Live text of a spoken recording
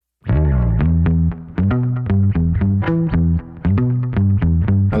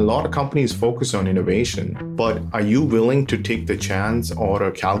lot of companies focus on innovation, but are you willing to take the chance or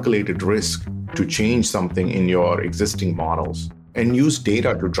a calculated risk to change something in your existing models and use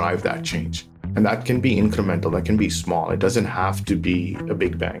data to drive that change? And that can be incremental, that can be small. It doesn't have to be a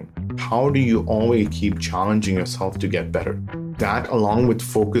big bang. How do you always keep challenging yourself to get better? That, along with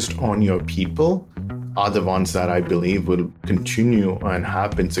focused on your people, are the ones that I believe will continue and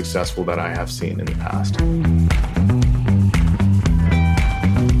have been successful that I have seen in the past.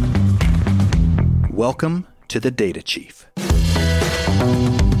 Welcome to the Data Chief.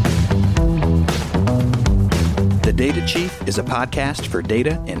 The Data Chief is a podcast for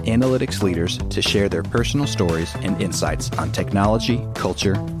data and analytics leaders to share their personal stories and insights on technology,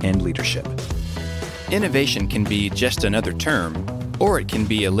 culture, and leadership. Innovation can be just another term, or it can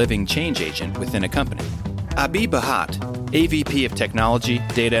be a living change agent within a company. Abhi Bhatt, AVP of Technology,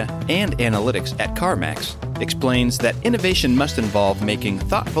 Data, and Analytics at CarMax, explains that innovation must involve making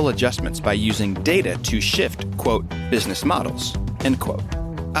thoughtful adjustments by using data to shift, quote, business models, end quote.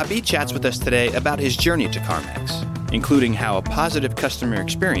 Abhi chats with us today about his journey to CarMax, including how a positive customer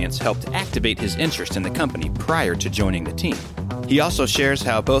experience helped activate his interest in the company prior to joining the team. He also shares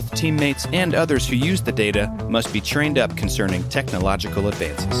how both teammates and others who use the data must be trained up concerning technological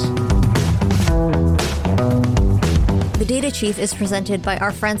advances. The Data Chief is presented by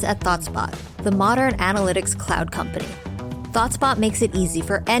our friends at ThoughtSpot, the modern analytics cloud company. ThoughtSpot makes it easy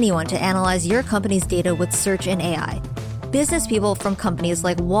for anyone to analyze your company's data with search and AI. Business people from companies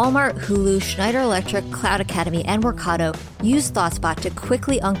like Walmart, Hulu, Schneider Electric, Cloud Academy, and Workato use ThoughtSpot to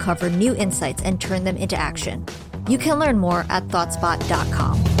quickly uncover new insights and turn them into action. You can learn more at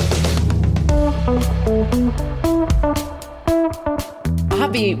thoughtspot.com.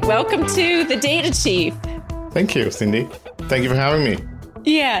 Abhi, welcome to the Data Chief. Thank you, Cindy. Thank you for having me.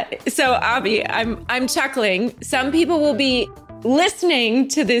 Yeah. So, Abhi, I'm chuckling. Some people will be listening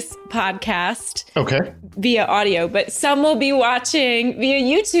to this podcast via audio, but some will be watching via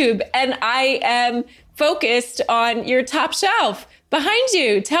YouTube. And I am focused on your top shelf behind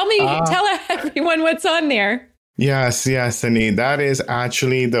you. Tell everyone what's on there. Yes, Cindy. That is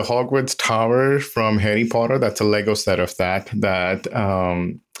actually the Hogwarts Tower from Harry Potter. That's a Lego set of that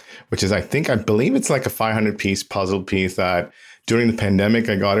which is, I believe it's like a 500-piece puzzle piece that during the pandemic,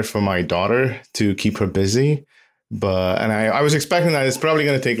 I got it for my daughter to keep her busy. And I was expecting that it's probably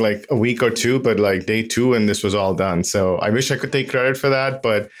going to take like a week or two, but like day 2 and this was all done. So I wish I could take credit for that,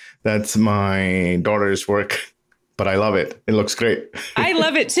 but that's my daughter's work. But I love it. It looks great. I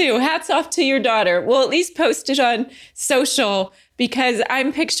love it too. Hats off to your daughter. We'll at least post it on social because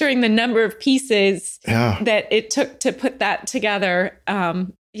I'm picturing the number of pieces that it took to put that together.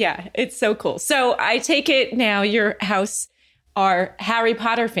 It's so cool. So I take it now your house are Harry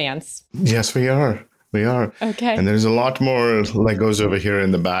Potter fans. Yes, we are. We are. Okay. And there's a lot more Legos over here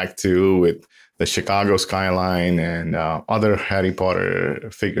in the back too, with the Chicago skyline and other Harry Potter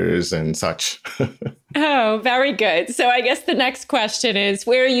figures and such. Oh, very good. So I guess the next question is,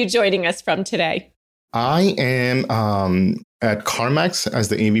 where are you joining us from today? I am at CarMax as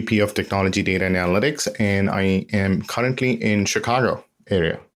the AVP of Technology, Data, and Analytics, and I am currently in Chicago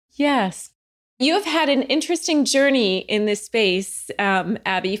area. Yes. You have had an interesting journey in this space,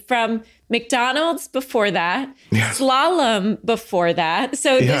 Abhi, from McDonald's before that, Slalom before that.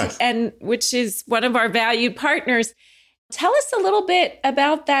 So, which is one of our valued partners. Tell us a little bit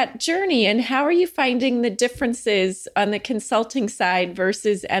about that journey and how are you finding the differences on the consulting side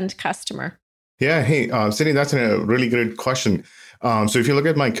versus end customer? Yeah. Hey, Cindy, that's a really good question. So if you look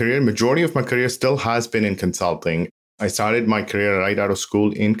at my career, majority of my career still has been in consulting. I started my career right out of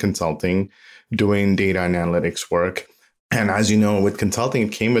school in consulting, doing data and analytics work. And as you know, with consulting,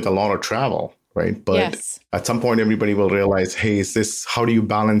 it came with a lot of travel, right? But at some point, everybody will realize, hey, how do you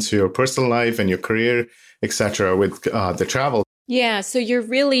balance your personal life and your career, et cetera, with the travel? Yeah. So you're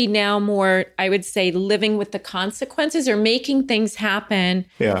really now more, I would say, living with the consequences or making things happen.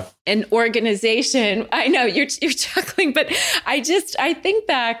 Yeah. An organization. I know you're chuckling, but I think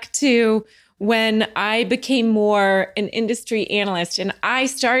back to when I became more an industry analyst and I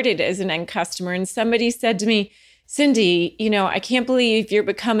started as an end customer and somebody said to me, Cindy, I can't believe you're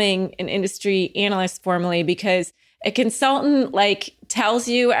becoming an industry analyst formally because a consultant tells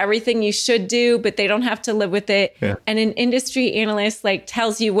you everything you should do, but they don't have to live with it. Yeah. And an industry analyst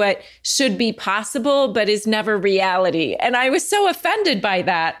tells you what should be possible, but is never reality. And I was so offended by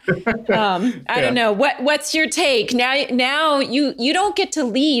that. I don't know. What's your take? Now you don't get to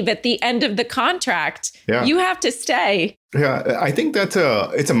leave at the end of the contract. Yeah. You have to stay. Yeah, I think it's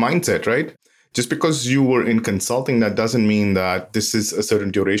a mindset, right? Just because you were in consulting, that doesn't mean that this is a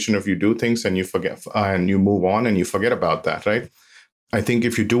certain duration of you do things and you forget and you move on and you forget about that, right? I think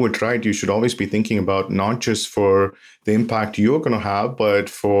if you do it right, you should always be thinking about not just for the impact you're going to have, but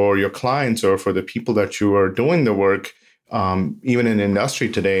for your clients or for the people that you are doing the work, even in industry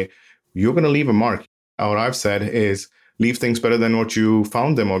today, you're going to leave a mark. What I've said is leave things better than what you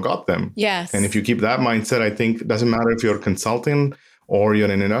found them or got them. Yes. And if you keep that mindset, I think it doesn't matter if you're a consultant or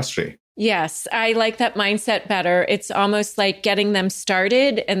you're in industry. Yes, I like that mindset better. It's almost like getting them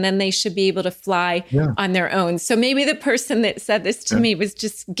started and then they should be able to fly on their own. So maybe the person that said this to me was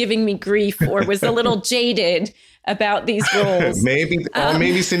just giving me grief or was a little jaded about these roles.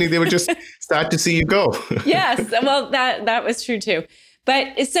 Maybe, Cindy, they were just sad to see you go. Yes, well, that was true too.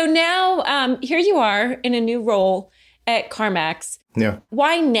 But so now here you are in a new role at CarMax. Yeah.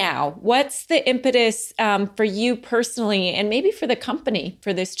 Why now? What's the impetus for you personally and maybe for the company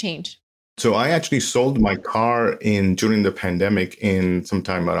for this change? So I actually sold my car during the pandemic in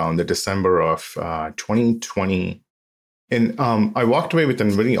sometime around the December of 2020. And I walked away with a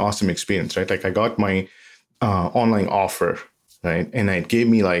really awesome experience, right? Like I got my online offer, right? And it gave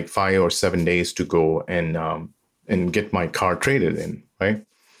me like 5 or 7 days to go and get my car traded in, right?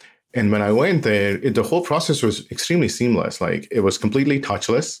 And when I went there, the whole process was extremely seamless. Like it was completely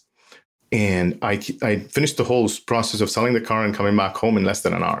touchless. And I finished the whole process of selling the car and coming back home in less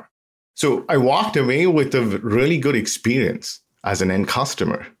than an hour. So I walked away with a really good experience as an end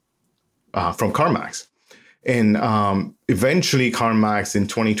customer from CarMax. And eventually CarMax in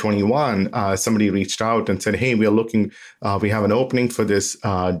 2021, somebody reached out and said, hey, we are looking, we have an opening for this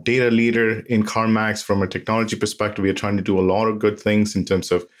data leader in CarMax from a technology perspective. We are trying to do a lot of good things in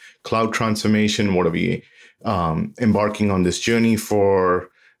terms of cloud transformation. What are we embarking on this journey for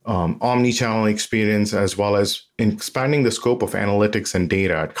omni-channel experience, as well as expanding the scope of analytics and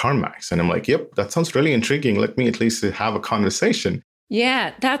data at CarMax. And I'm like, yep, that sounds really intriguing. Let me at least have a conversation.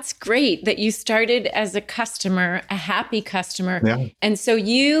 Yeah, that's great that you started as a customer, a happy customer. Yeah. And so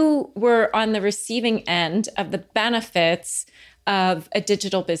you were on the receiving end of the benefits of a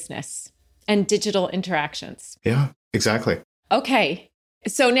digital business and digital interactions. Yeah, exactly. Okay.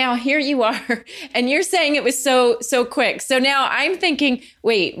 So now here you are, and you're saying it was so quick. So now I'm thinking,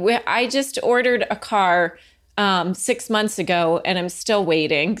 wait, I just ordered a car 6 months ago, and I'm still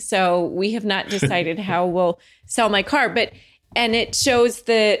waiting. So we have not decided how we'll sell my car. And it shows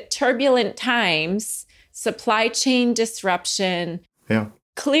the turbulent times, supply chain disruption. Yeah.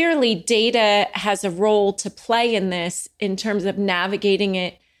 Clearly, data has a role to play in this in terms of navigating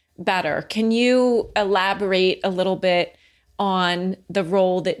it better. Can you elaborate a little bit on the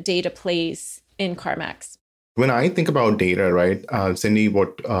role that data plays in CarMax? When I think about data, right, Cindy,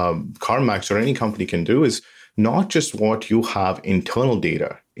 what CarMax or any company can do is not just what you have internal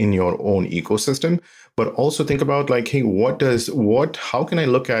data in your own ecosystem, but also think about like, hey, how can I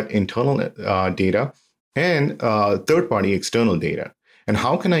look at internal data and third-party external data? And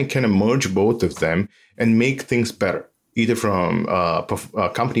how can I kind of merge both of them and make things better, either from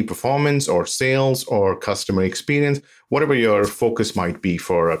company performance or sales or customer experience, whatever your focus might be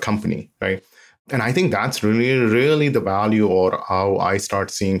for a company, right? And I think that's really, really the value or how I start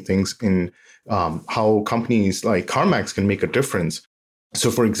seeing things in how companies like CarMax can make a difference.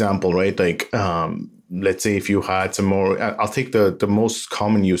 So for example, right, like let's say if you had some more, I'll take the most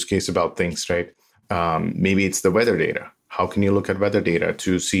common use case about things, right? Maybe it's the weather data. How can you look at weather data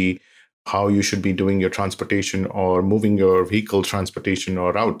to see how you should be doing your transportation or moving your vehicle transportation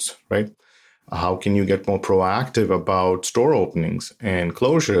or routes, right? How can you get more proactive about store openings and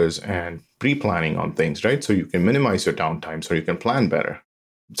closures and pre-planning on things, right? So you can minimize your downtime, so you can plan better.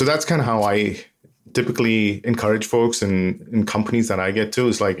 So that's kind of how I typically encourage folks in companies that I get to.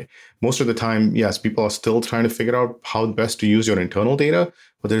 Is like most of the time, yes, people are still trying to figure out how best to use your internal data,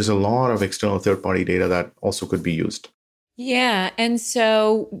 but there's a lot of external third-party data that also could be used. Yeah. And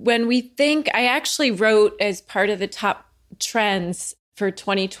so when we think, I actually wrote as part of the top trends for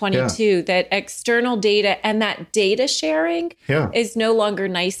 2022 that external data and that data sharing is no longer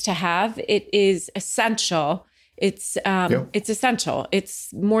nice to have. It is essential. It's essential.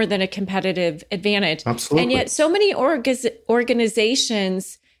 It's more than a competitive advantage. Absolutely. And yet so many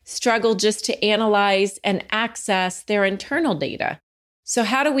organizations struggle just to analyze and access their internal data. So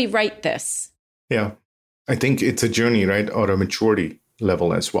how do we write this? Yeah. I think it's a journey, right? Or a maturity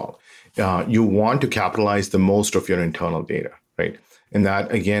level as well. You want to capitalize the most of your internal data, right? And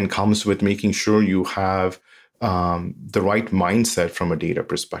that, again, comes with making sure you have the right mindset from a data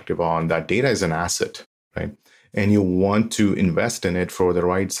perspective on that data is an asset, right? And you want to invest in it for the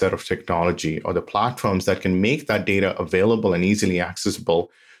right set of technology or the platforms that can make that data available and easily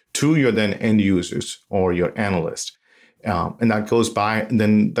accessible to your then end users or your analyst. And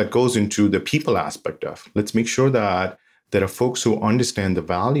that goes into the people aspect of, let's make sure that there are folks who understand the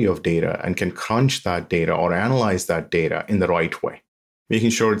value of data and can crunch that data or analyze that data in the right way. Making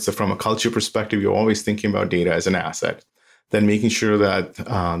sure it's from a culture perspective, you're always thinking about data as an asset. Then making sure that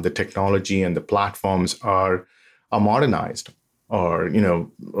the technology and the platforms are modernized, or a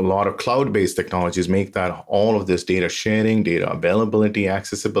lot of cloud-based technologies make that all of this data sharing, data availability,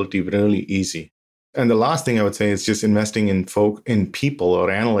 accessibility really easy. And the last thing I would say is just investing in people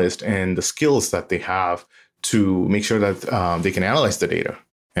or analysts and the skills that they have to make sure that they can analyze the data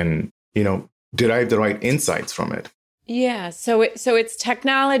and derive the right insights from it. Yeah. So it's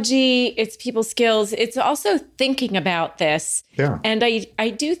technology, it's people skills. It's also thinking about this. Yeah. And I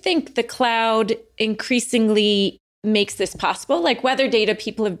do think the cloud increasingly makes this possible. Like weather data,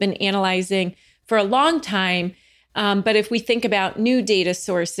 people have been analyzing for a long time. But if we think about new data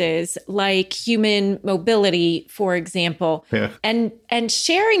sources like human mobility, for example, yeah. and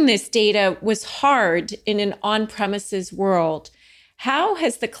sharing this data was hard in an on-premises world. How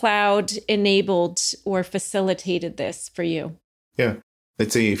has the cloud enabled or facilitated this for you? Yeah.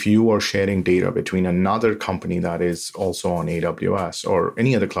 Let's say if you are sharing data between another company that is also on AWS or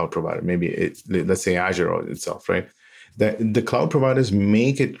any other cloud provider, maybe let's say Azure itself, right? The cloud providers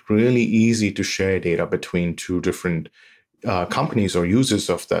make it really easy to share data between two different companies or users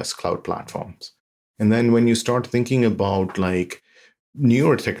of those cloud platforms. And then when you start thinking about like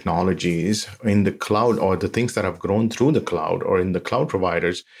newer technologies in the cloud or the things that have grown through the cloud or in the cloud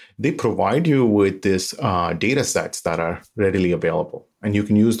providers, they provide you with this data sets that are readily available. And you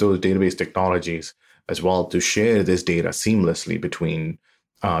can use those database technologies as well to share this data seamlessly between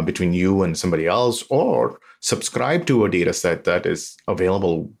you and somebody else, or subscribe to a data set that is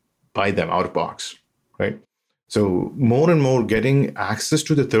available by them out of box, right? So more and more getting access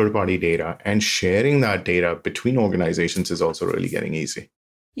to the third-party data and sharing that data between organizations is also really getting easy.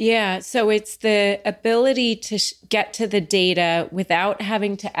 Yeah. So it's the ability to get to the data without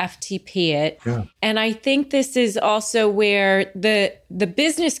having to FTP it. Yeah. And I think this is also where the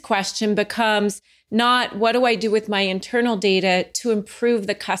business question becomes not what do I do with my internal data to improve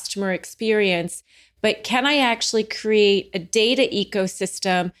the customer experience, but can I actually create a data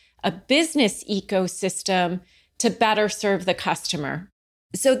ecosystem, a business ecosystem to better serve the customer?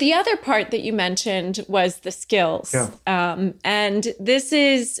 So the other part that you mentioned was the skills. Yeah. And this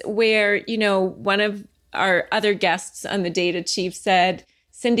is where, one of our other guests on the Data Chief said,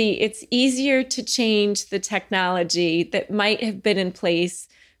 Cindy, it's easier to change the technology that might have been in place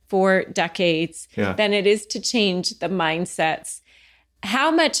for decades than it is to change the mindsets. How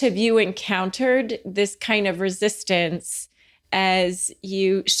much have you encountered this kind of resistance as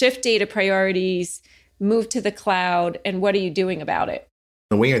you shift data priorities, move to the cloud, and what are you doing about it?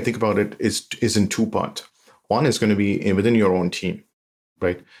 The way I think about it is in two parts. One is going to be within your own team,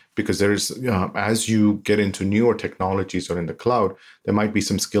 right? Because there's, as you get into newer technologies or in the cloud, there might be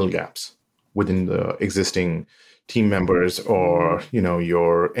some skill gaps within the existing team members or,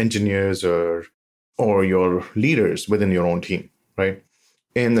 your engineers or your leaders within your own team, right?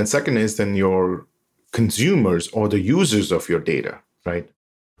 And then second is then your consumers or the users of your data, right?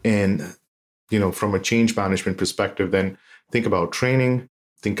 And, from a change management perspective, then think about training,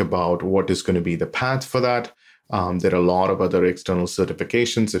 think about what is going to be the path for that. There are a lot of other external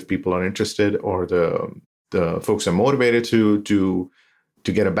certifications if people are interested or the folks are motivated to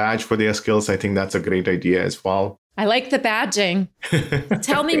get a badge for their skills. I think that's a great idea as well. I like the badging.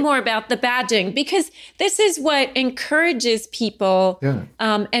 Tell me more about the badging, because this is what encourages people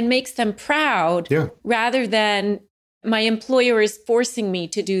and makes them proud rather than my employer is forcing me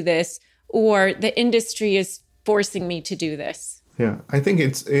to do this or the industry is forcing me to do this. Yeah, I think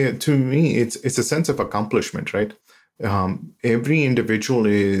to me, it's a sense of accomplishment, right? Every individual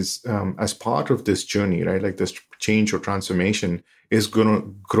is, as part of this journey, right? Like this change or transformation is going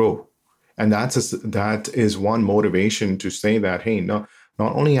to grow. And that is one motivation to say that, hey, not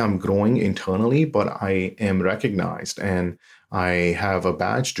only I'm growing internally, but I am recognized and I have a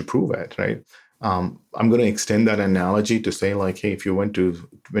badge to prove it, right? I'm going to extend that analogy to say like, hey, if you went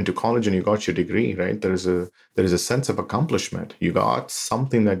to college and you got your degree, right? There is a sense of accomplishment. You got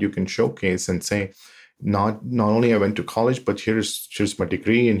something that you can showcase and say, not only I went to college, but here's my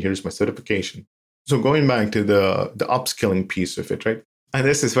degree and here's my certification. So going back to the upskilling piece of it, right? And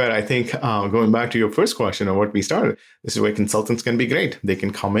this is where I think, going back to your first question of what we started, this is where consultants can be great. They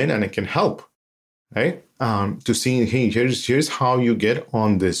can come in and it can help, right? To see, hey, here's how you get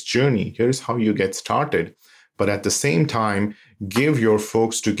on this journey. Here's how you get started. But at the same time, give your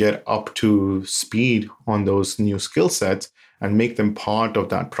folks to get up to speed on those new skill sets and make them part of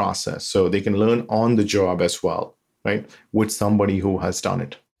that process so they can learn on the job as well, right? With somebody who has done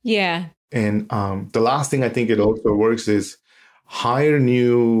it. Yeah. And the last thing I think it also works is hire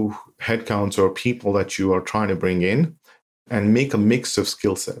new headcounts or people that you are trying to bring in and make a mix of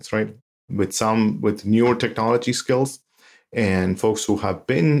skill sets, right? With newer technology skills and folks who have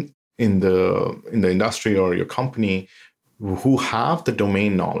been in the industry or your company who have the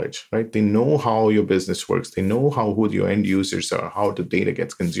domain knowledge, right? They know how your business works. They know who your end users are, how the data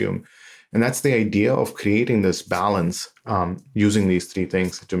gets consumed. And that's the idea of creating this balance using these three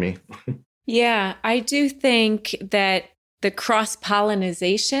things to me. Yeah, I do think that the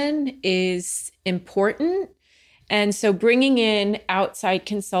cross-pollination is important. And so bringing in outside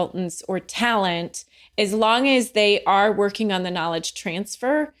consultants or talent, as long as they are working on the knowledge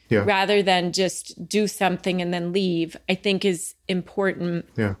transfer rather than just do something and then leave, I think is important.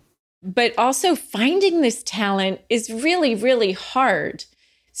 Yeah. But also finding this talent is really, really hard.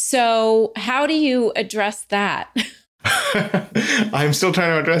 So how do you address that? I'm still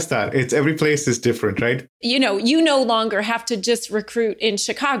trying to address that. Every place is different, right? You no longer have to just recruit in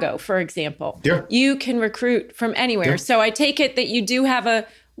Chicago, for example. Yeah. You can recruit from anywhere. Yeah. So I take it that you do have a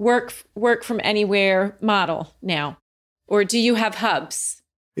work from anywhere model now, or do you have hubs?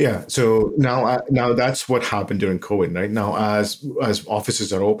 Yeah. So now that's what happened during COVID, right? Now, as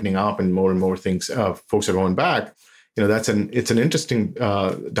offices are opening up and more things, folks are going back. It's an interesting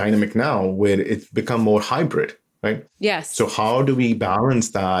dynamic now where it's become more hybrid. Right. Yes. So how do we balance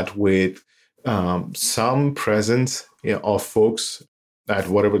that with some presence of folks at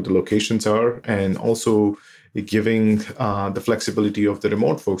whatever the locations are, and also giving the flexibility of the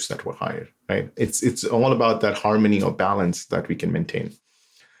remote folks that were hired? Right. It's all about that harmony or balance that we can maintain.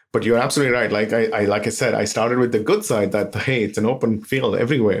 But you're absolutely right. Like I said, I started with the good side that, hey, it's an open field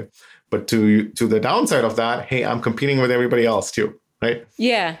everywhere. But to the downside of that, hey, I'm competing with everybody else too. Right.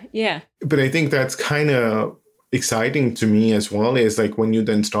 Yeah. Yeah. But I think that's kind of exciting to me as well, is like when you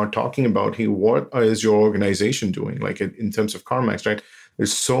then start talking about, hey, what is your organization doing? Like in terms of CarMax, right?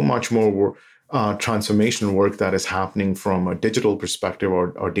 There's so much more transformation work that is happening from a digital perspective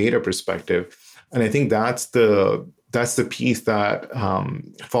or data perspective. And I think that's the piece that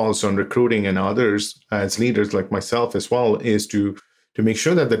falls on recruiting and others as leaders like myself as well, is to make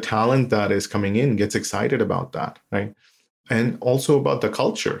sure that the talent that is coming in gets excited about that, right? And also about the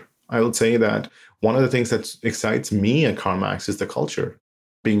culture. I would say that one of the things that excites me at CarMax is the culture,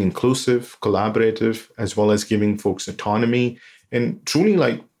 being inclusive, collaborative, as well as giving folks autonomy and truly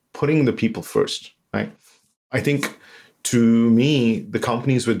like putting the people first, right? I think to me, the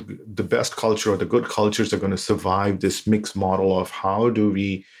companies with the best culture or the good cultures are going to survive this mixed model of how do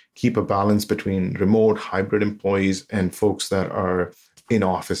we keep a balance between remote, hybrid employees and folks that are in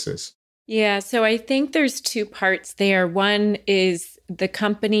offices. Yeah, so I think there's two parts there. One is the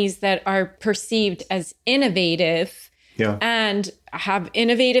companies that are perceived as innovative and have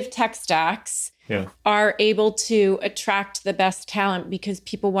innovative tech stacks are able to attract the best talent because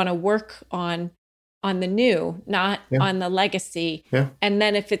people want to work on the new, not on the legacy. Yeah. And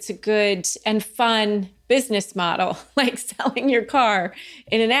then if it's a good and fun business model, like selling your car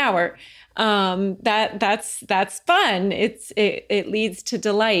in an hour, that's fun. It leads to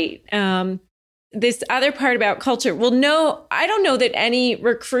delight. This other part about culture. Well, no, I don't know that any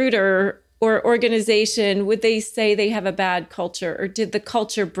recruiter or organization would they say they have a bad culture, or did the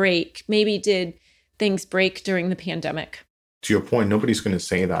culture break? Maybe did things break during the pandemic? To your point, nobody's going to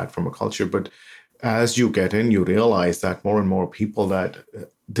say that from a culture, but as you get in, you realize that more and more people that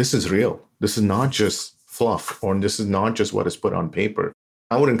this is real. This is not just fluff, or this is not just what is put on paper.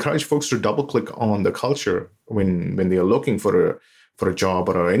 I would encourage folks to double click on the culture when they are looking for a job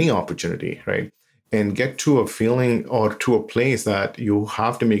or any opportunity, right? And get to a feeling or to a place that you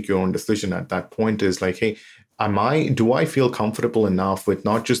have to make your own decision at that point is like, hey, do I feel comfortable enough with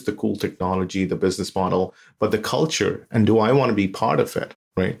not just the cool technology, the business model, but the culture? And do I want to be part of it,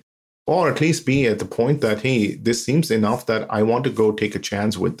 right? Or at least be at the point that, hey, this seems enough that I want to go take a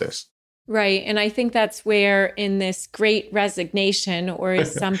chance with this. Right. And I think that's where in this great resignation, or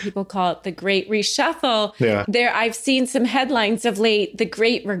as some people call it, the great reshuffle, there I've seen some headlines of late, the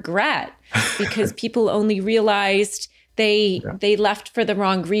great regret, because people only realized they left for the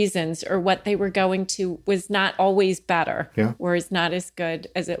wrong reasons, or what they were going to was not always better or is not as good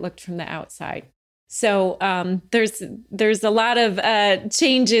as it looked from the outside. So there's a lot of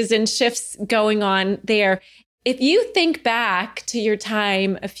changes and shifts going on there. If you think back to your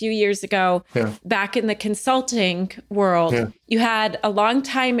time a few years ago, back in the consulting world, you had a long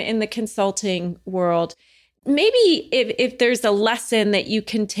time in the consulting world. Maybe if there's a lesson that you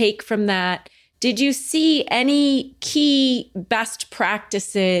can take from that, did you see any key best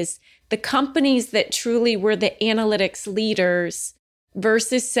practices, the companies that truly were the analytics leaders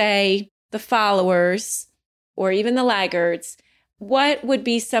versus, say, the followers or even the laggards, what would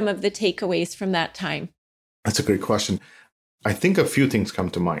be some of the takeaways from that time? That's a great question. I think a few things come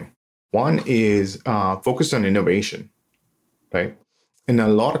to mind. One is focus on innovation, right? And a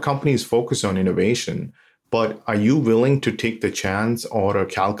lot of companies focus on innovation, but are you willing to take the chance or a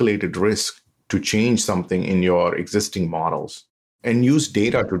calculated risk to change something in your existing models and use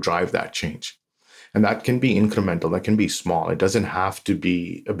data to drive that change? And that can be incremental, that can be small. It doesn't have to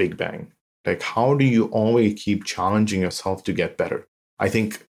be a big bang. Like, how do you always keep challenging yourself to get better? I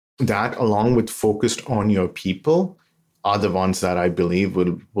think that, along with focused on your people, are the ones that I believe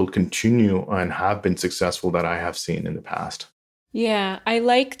will continue and have been successful that I have seen in the past. Yeah, I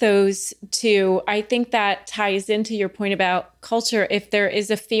like those too. I think that ties into your point about culture. If there is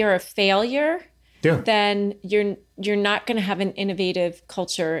a fear of failure, then you're not going to have an innovative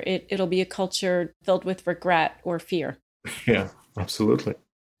culture. It'll be a culture filled with regret or fear. Yeah, absolutely.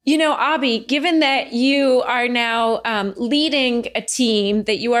 You know, Abhi, given that you are now leading a team,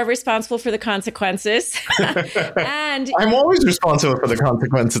 that you are responsible for the consequences, and I'm always responsible for the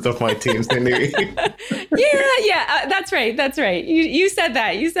consequences of my team, Cindy. yeah, that's right. That's right. You said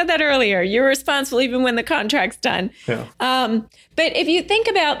that. You said that earlier. You're responsible even when the contract's done. Yeah. But if you think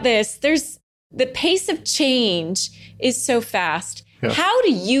about this, the pace of change is so fast. Yeah. How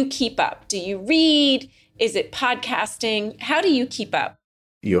do you keep up? Do you read? Is it podcasting? How do you keep up?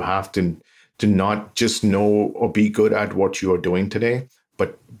 You have to not just know or be good at what you are doing today,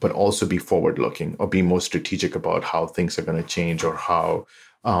 but also be forward-looking or be more strategic about how things are going to change or how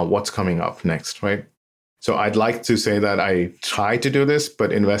what's coming up next, right? So I'd like to say that I try to do this,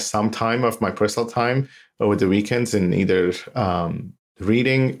 but invest some time of my personal time over the weekends in either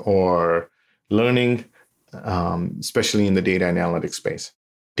reading or learning, especially in the data analytics space.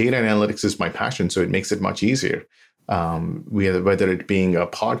 Data analytics is my passion, so it makes it much easier. Whether it being a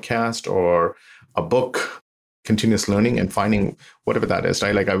podcast or a book, continuous learning and finding whatever that is,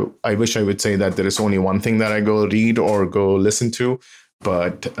 right? Like I wish I would say that there is only one thing that I go read or go listen to,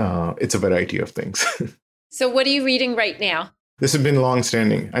 but it's a variety of things. So what are you reading right now? This has been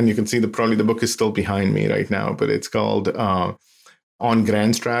long-standing, and you can see probably the book is still behind me right now, but it's called On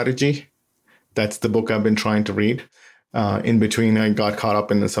Grand Strategy. That's the book I've been trying to read. In between, I got caught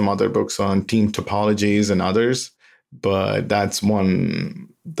up in some other books on team topologies and others. But that's one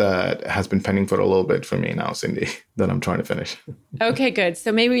that has been pending for a little bit for me now, Cindy, that I'm trying to finish. Okay, good.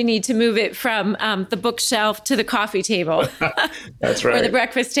 So maybe we need to move it from the bookshelf to the coffee table. That's right. Or the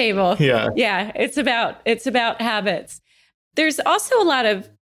breakfast table. Yeah. Yeah, it's about habits. There's also a lot of,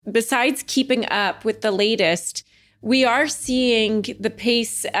 besides keeping up with the latest, we are seeing the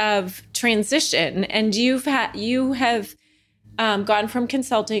pace of transition. And you have gone from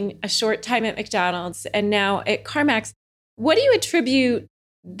consulting a short time at McDonald's and now at CarMax. What do you attribute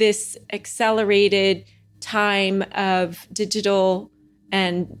this accelerated time of digital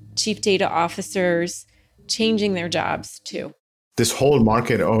and chief data officers changing their jobs to? This whole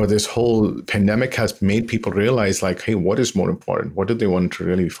market or this whole pandemic has made people realize, like, hey, what is more important? What do they want to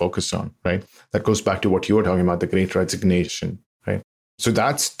really focus on, right? That goes back to what you were talking about, the Great Resignation, right? So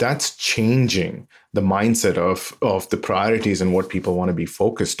that's changing the mindset of the priorities and what people want to be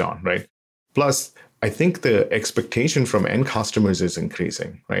focused on, right? Plus, I think the expectation from end customers is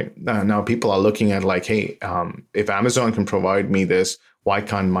increasing, right? Now people are looking at like, hey, if Amazon can provide me this, why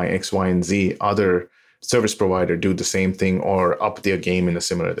can't my X, Y, and Z other service provider do the same thing or up their game in a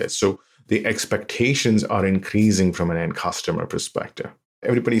similar way? So the expectations are increasing from an end customer perspective.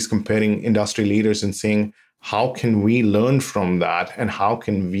 Everybody's comparing industry leaders and saying, how can we learn from that? And how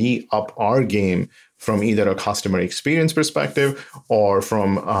can we up our game from either a customer experience perspective or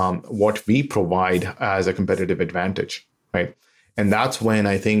from what we provide as a competitive advantage, right? And that's when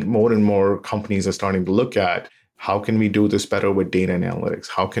I think more and more companies are starting to look at, how can we do this better with data analytics?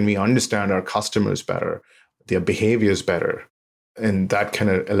 How can we understand our customers better, their behaviors better? And that kind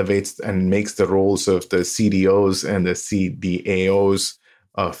of elevates and makes the roles of the CDOs and the CDAOs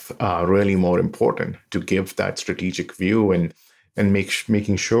of really more important to give that strategic view and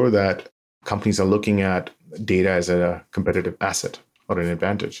making sure that companies are looking at data as a competitive asset or an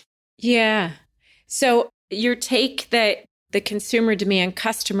advantage. Yeah. So your take that the consumer demand,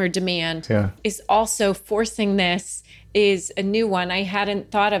 customer demand is also forcing this is a new one. I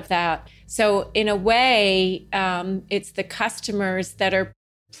hadn't thought of that. So in a way, it's the customers that are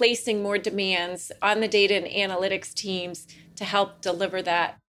placing more demands on the data and analytics teams to help deliver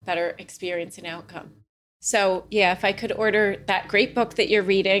that better experience and outcome. So yeah, if I could order that great book that you're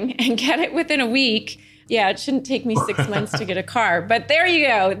reading and get it within a week, it shouldn't take me 6 months to get a car. But there you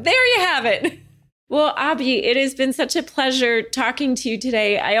go. There you have it. Well, Abhi, it has been such a pleasure talking to you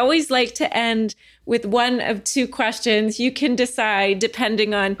today. I always like to end with one of two questions. You can decide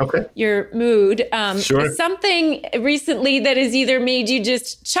depending on your mood. Sure. Something recently that has either made you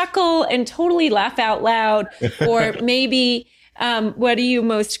just chuckle and totally laugh out loud, or maybe what are you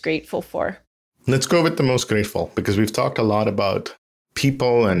most grateful for? Let's go with the most grateful, because we've talked a lot about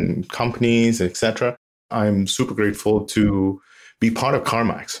people and companies, etc. I'm super grateful to be part of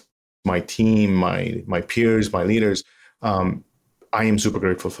CarMax. My team, my peers, my leaders, I am super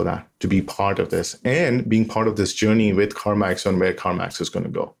grateful for that, to be part of this and being part of this journey with CarMax on where CarMax is going to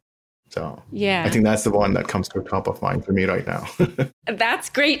go. So I think that's the one that comes to the top of mind for me right now. That's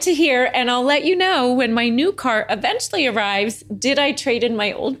great to hear. And I'll let you know when my new car eventually arrives, did I trade in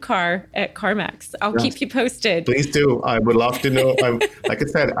my old car at CarMax? I'll keep you posted. Please do. I would love to know. Like I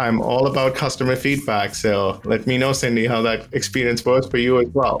said, I'm all about customer feedback. So let me know, Cindy, how that experience was for you as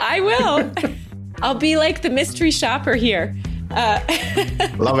well. I will. I'll be like the mystery shopper here.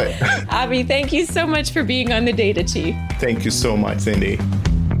 Love it. Abhi, thank you so much for being on The Data Chief. Thank you so much, Cindy.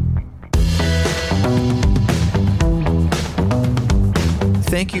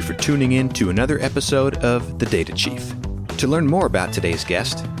 Thank you for tuning in to another episode of The Data Chief. To learn more about today's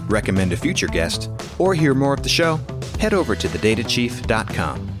guest, recommend a future guest, or hear more of the show, head over to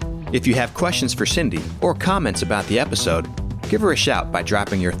thedatachief.com. If you have questions for Cindy or comments about the episode, give her a shout by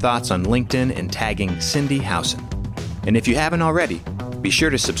dropping your thoughts on LinkedIn and tagging Cindy Howson. And if you haven't already, be sure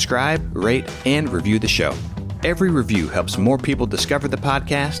to subscribe, rate, and review the show. Every review helps more people discover the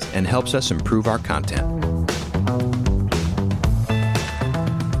podcast and helps us improve our content.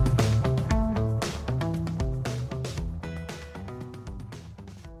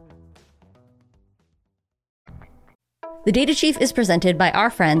 The Data Chief is presented by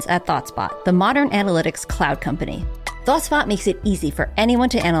our friends at ThoughtSpot, the modern analytics cloud company. ThoughtSpot makes it easy for anyone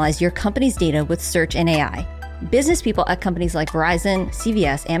to analyze your company's data with search and AI. Business people at companies like Verizon,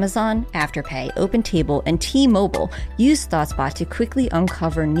 CVS, Amazon, Afterpay, OpenTable, and T-Mobile use ThoughtSpot to quickly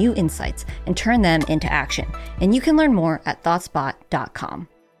uncover new insights and turn them into action. And you can learn more at ThoughtSpot.com.